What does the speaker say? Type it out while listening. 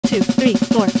2, 3,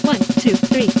 4. 1, 2,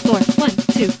 3, 4. 1,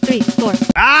 2, 3, 4.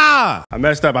 Ah! I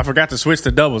messed up. I forgot to switch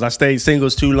to doubles. I stayed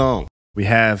singles too long. We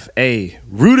have a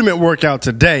rudiment workout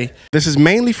today. This is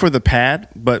mainly for the pad,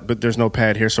 but there's no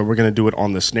pad here, so we're going to do it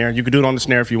on the snare. You can do it on the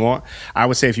snare if you want. I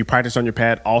would say if you practice on your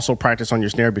pad, also practice on your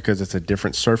snare because it's a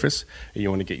different surface. And you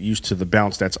want to get used to the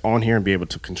bounce that's on here and be able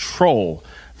to control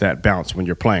that bounce when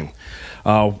you're playing.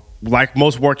 Like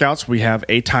most workouts, we have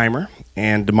a timer,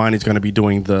 and Damani's going to be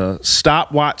doing the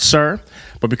stopwatch, sir.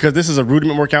 But because this is a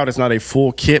rudiment workout, it's not a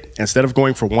full kit. Instead of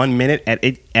going for 1 minute at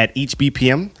each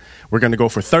BPM, we're going to go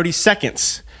for 30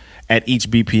 seconds at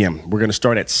each BPM. We're going to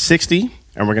start at 60,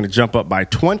 and we're going to jump up by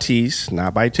 20s,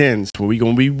 not by 10s. We're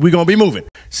going to be moving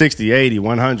 60, 80,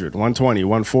 100, 120,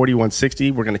 140, 160.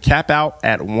 We're going to cap out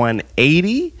at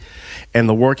 180, and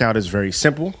the workout is very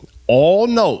simple. All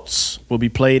notes will be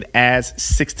played as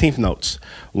 16th notes.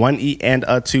 1E and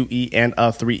a 2E and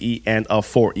a 3E and a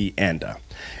 4E and a.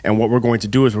 And what we're going to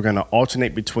do is we're going to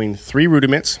alternate between 3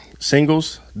 rudiments,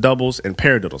 singles, doubles, and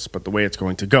paradiddles. But the way it's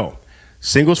going to go: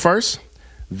 singles first,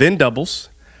 then doubles,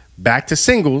 back to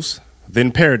singles,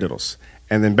 then paradiddles.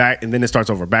 And then it starts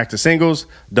over. Back to singles,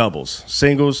 doubles,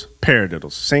 singles,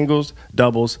 paradiddles, singles,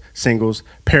 doubles, singles,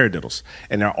 paradiddles.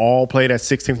 And they're all played at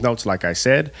 16th notes, like I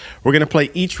said. We're going to play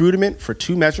each rudiment for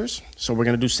 2 measures. So we're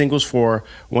going to do singles for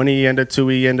 1E and a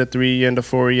 2E and a 3E and a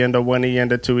 4E and a 1E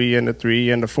and a 2E and a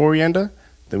 3E and a 4E and a.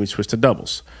 Then we switch to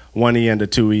doubles. 1E and a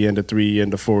 2E and a 3E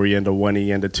and a 4E and a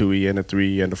 1E and a 2E and a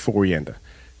 3E and a 4E and a.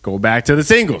 Go back to the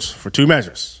singles for 2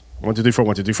 measures. 1, 2, 3, 4,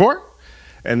 1, 2, 3, 4.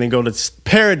 And then go to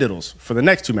paradiddles for the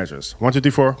next 2 measures. 1, 2, 3,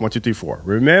 4, 1, 2, 3, 4.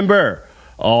 Remember,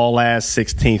 all as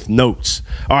 16th notes.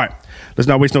 All right, let's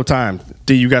not waste no time.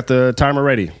 D, you got the timer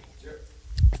ready? Sure.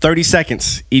 30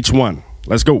 seconds each one.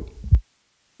 Let's go.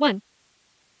 1,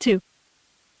 2,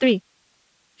 3,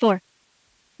 4.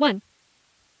 1,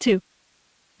 2,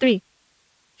 3,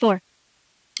 4.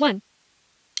 1,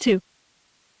 2,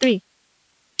 3,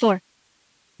 4.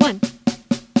 1,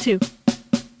 2,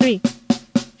 3,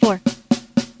 4.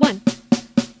 1,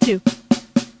 2,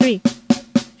 3,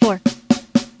 4.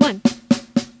 1,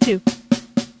 2,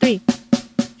 3,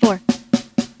 4.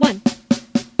 1,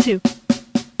 2,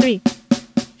 3,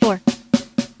 4.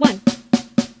 1,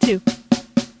 2,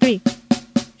 3,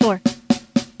 4.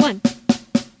 1,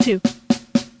 2,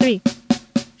 3,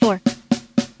 4.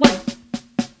 1,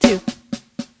 2,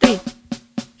 3,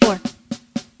 4.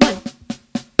 1,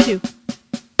 2,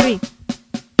 3,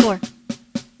 4.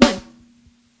 1,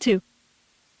 2,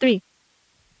 3.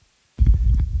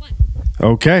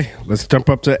 Okay, let's jump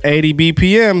up to 80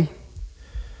 BPM.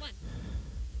 1,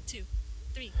 2,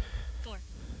 3, 4.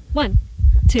 1,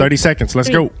 2. 30 seconds. Let's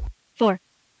go. 4.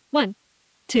 1,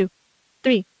 2,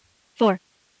 3, 4.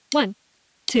 1,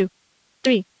 2,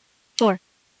 3, 4.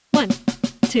 1,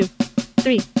 2,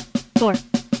 3, 4.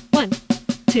 1,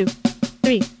 2, 3,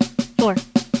 4.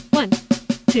 1,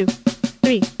 2, 3,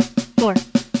 4.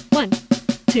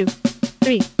 1, 2,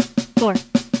 3, 4.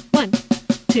 1,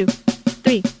 2, 3,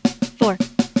 4. 1,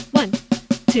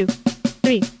 2,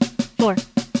 3, 4.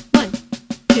 1,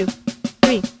 2,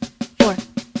 3, 4.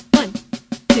 1,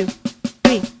 2,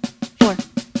 3, 4.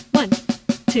 1,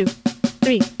 2,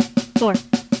 3, 4.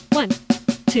 1,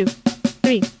 2,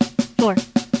 3, 4.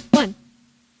 1,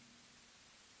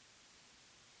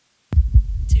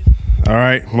 2. All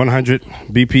right, 100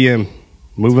 BPM.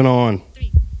 Moving on.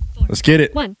 3, 4. Let's get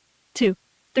it. 1, 2,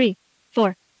 3,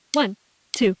 4. 1,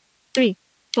 2, 3,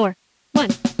 4.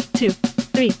 1, 2,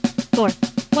 3, 4.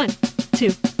 1, 2,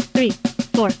 3,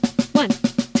 4. 1,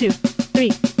 2, 3,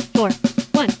 4.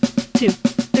 1, 2,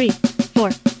 3,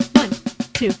 4. 1,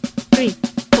 2, 3,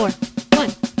 4. 1,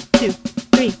 2,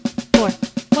 3, 4.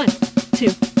 1, 2,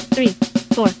 3,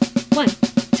 4. 1,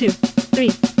 2, 3,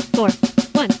 4.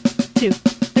 1, 2,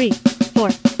 3, 4.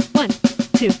 1,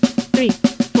 2, 3,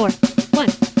 4. 1,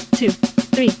 2,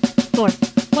 3, 4.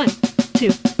 1, 2,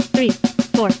 3,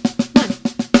 4. 1,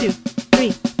 2,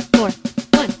 3, 4.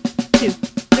 1, 2,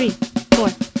 3, 4.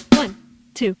 1,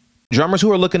 2. Drummers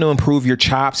who are looking to improve your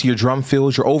chops, your drum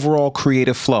fills, your overall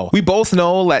creative flow. We both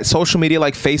know that social media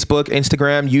like Facebook,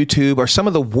 Instagram, YouTube are some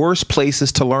of the worst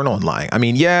places to learn online. I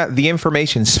mean, yeah, the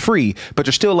information's free, but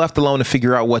you're still left alone to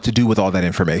figure out what to do with all that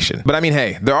information. But I mean,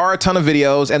 hey, there are a ton of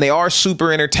videos and they are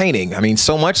super entertaining. I mean,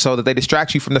 so much so that they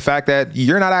distract you from the fact that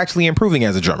you're not actually improving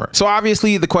as a drummer. So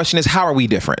obviously the question is, how are we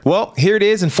different? Well, here it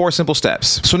is in 4 simple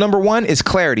steps. So number 1 is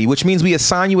clarity, which means we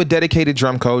assign you a dedicated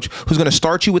drum coach who's going to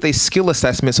start you with a skill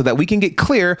assessment so that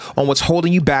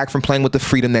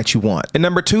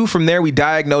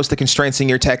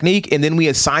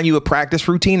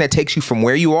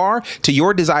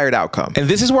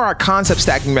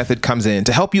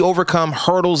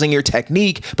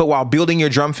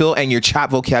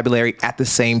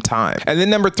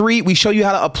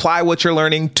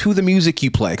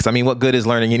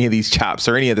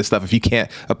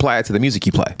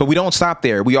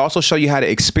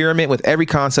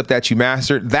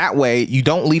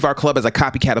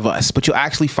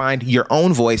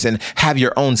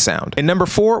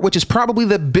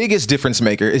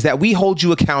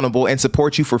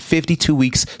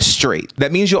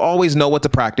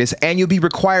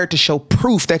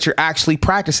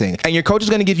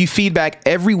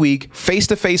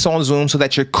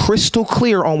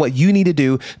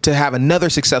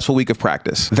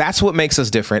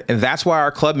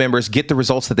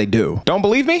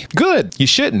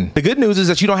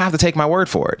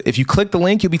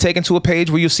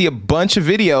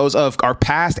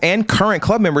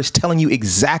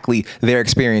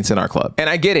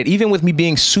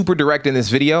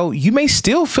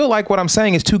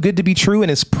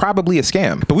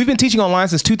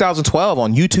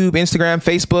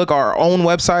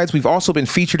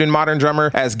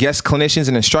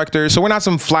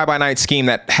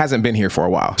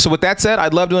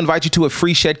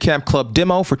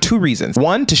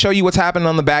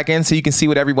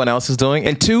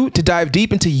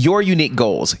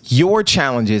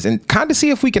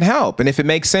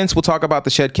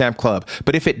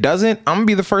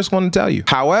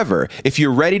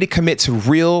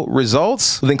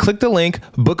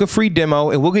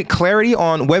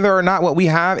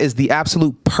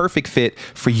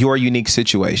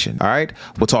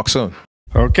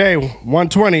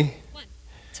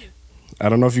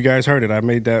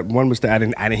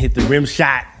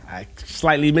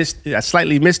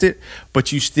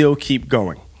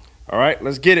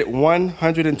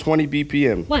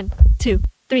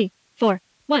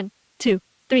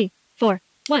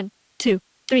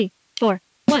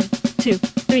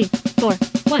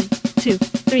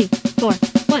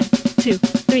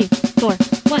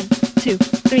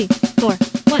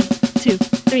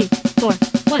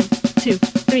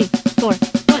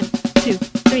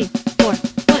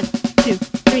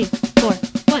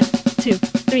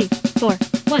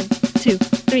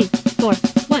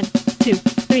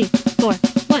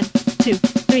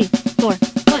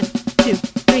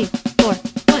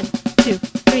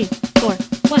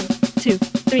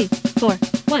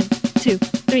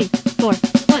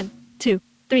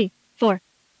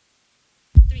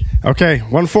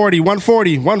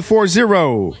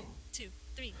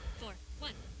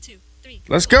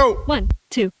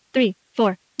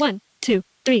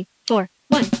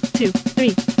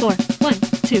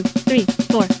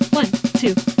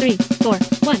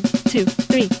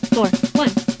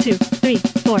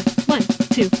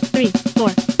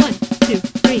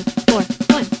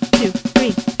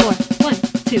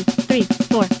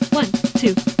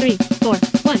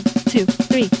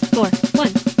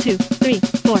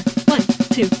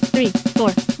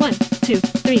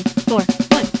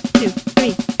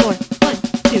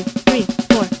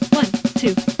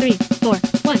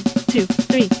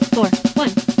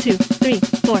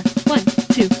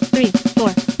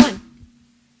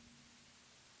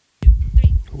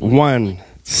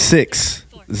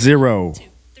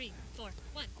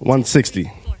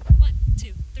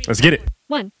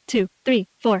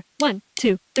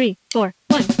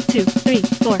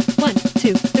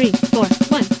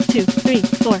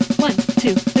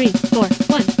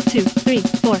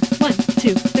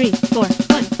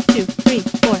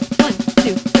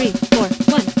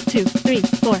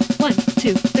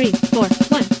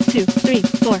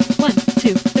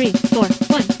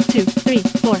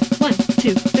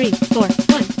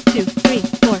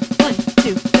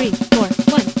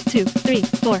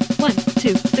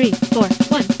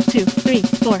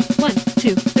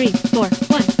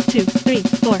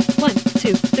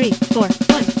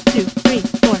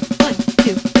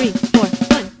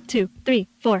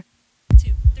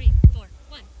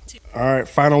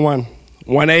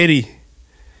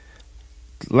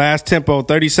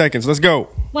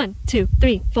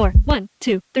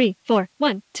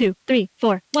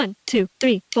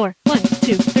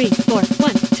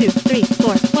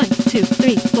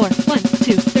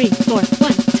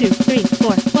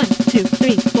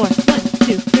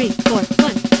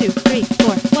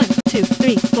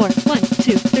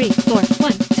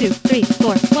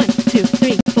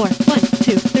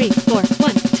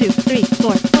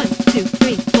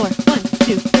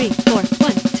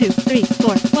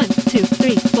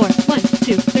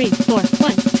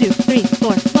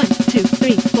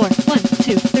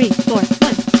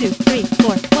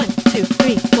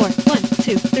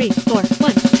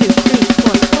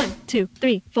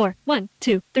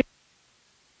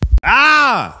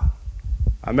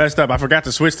I messed up. I forgot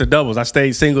to switch to doubles. I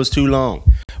stayed singles too long.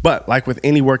 But like with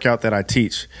any workout that I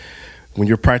teach, when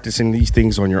you're practicing these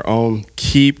things on your own,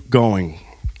 keep going.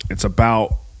 It's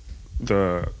about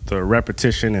the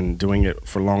repetition and doing it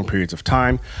for long periods of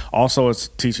time. Also, it's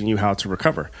teaching you how to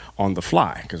recover on the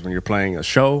fly, because when you're playing a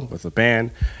show with a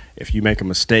band, if you make a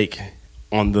mistake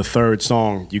on the third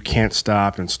song, you can't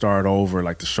stop and start over.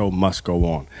 Like, the show must go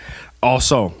on.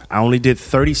 Also, I only did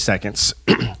 30 seconds.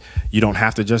 You don't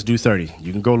have to just do 30.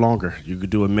 You can go longer. You could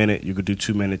do a minute. You could do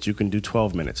 2 minutes. You can do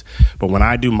 12 minutes. But when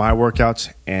I do my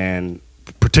workouts, and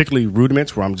particularly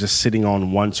rudiments where I'm just sitting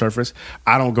on one surface,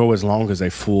 I don't go as long as a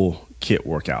full kit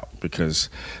workout, because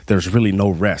there's really no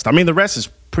rest. I mean, the rest is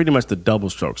pretty much the double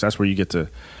strokes. That's where you get to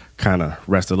kind of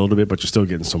rest a little bit, but you're still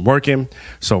getting some work in.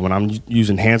 So when I'm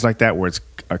using hands like that, where it's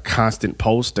a constant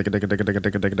pulse, I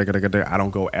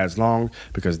don't go as long,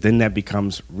 because then that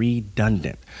becomes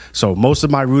redundant. So most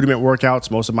of my rudiment workouts,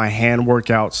 most of my hand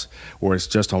workouts, where it's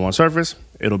just on one surface,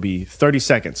 it'll be 30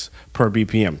 seconds per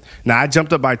BPM. Now, I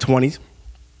jumped up by 20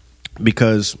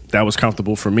 because that was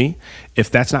comfortable for me. If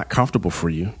that's not comfortable for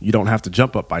you, you don't have to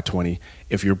jump up by 20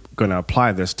 if you're going to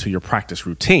apply this to your practice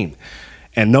routine.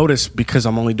 And notice, because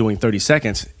I'm only doing 30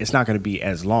 seconds, it's not going to be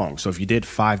as long. So if you did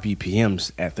 5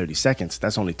 BPMs at 30 seconds,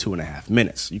 that's only 2.5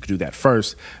 minutes. You could do that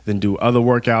first, then do other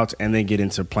workouts, and then get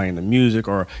into playing the music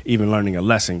or even learning a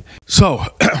lesson. So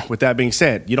with that being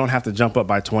said, you don't have to jump up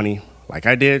by 20 like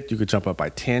I did. You could jump up by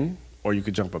 10, or you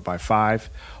could jump up by 5,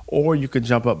 or you could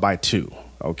jump up by 2.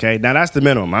 Okay, now that's the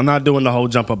minimum. I'm not doing the whole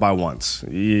jump up by once.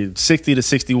 60 to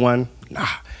 61, nah,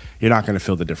 you're not going to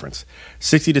feel the difference.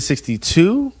 60 to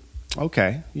 62,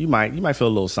 okay, you might feel a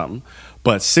little something,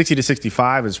 but 60 to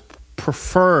 65 is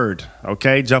preferred.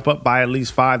 Okay, jump up by at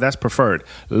least 5. That's preferred.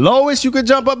 Lowest you could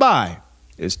jump up by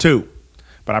is 2.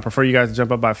 But I prefer you guys to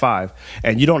jump up by 5.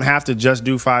 And you don't have to just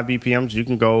do 5 BPMs. You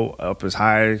can go up as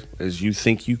high as you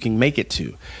think you can make it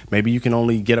to. Maybe you can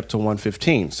only get up to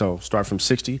 115. So start from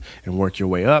 60 and work your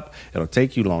way up. It'll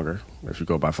take you longer if you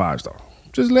go by 5s, though.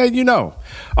 Just letting you know.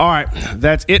 All right,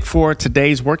 that's it for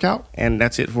today's workout, and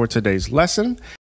that's it for today's lesson.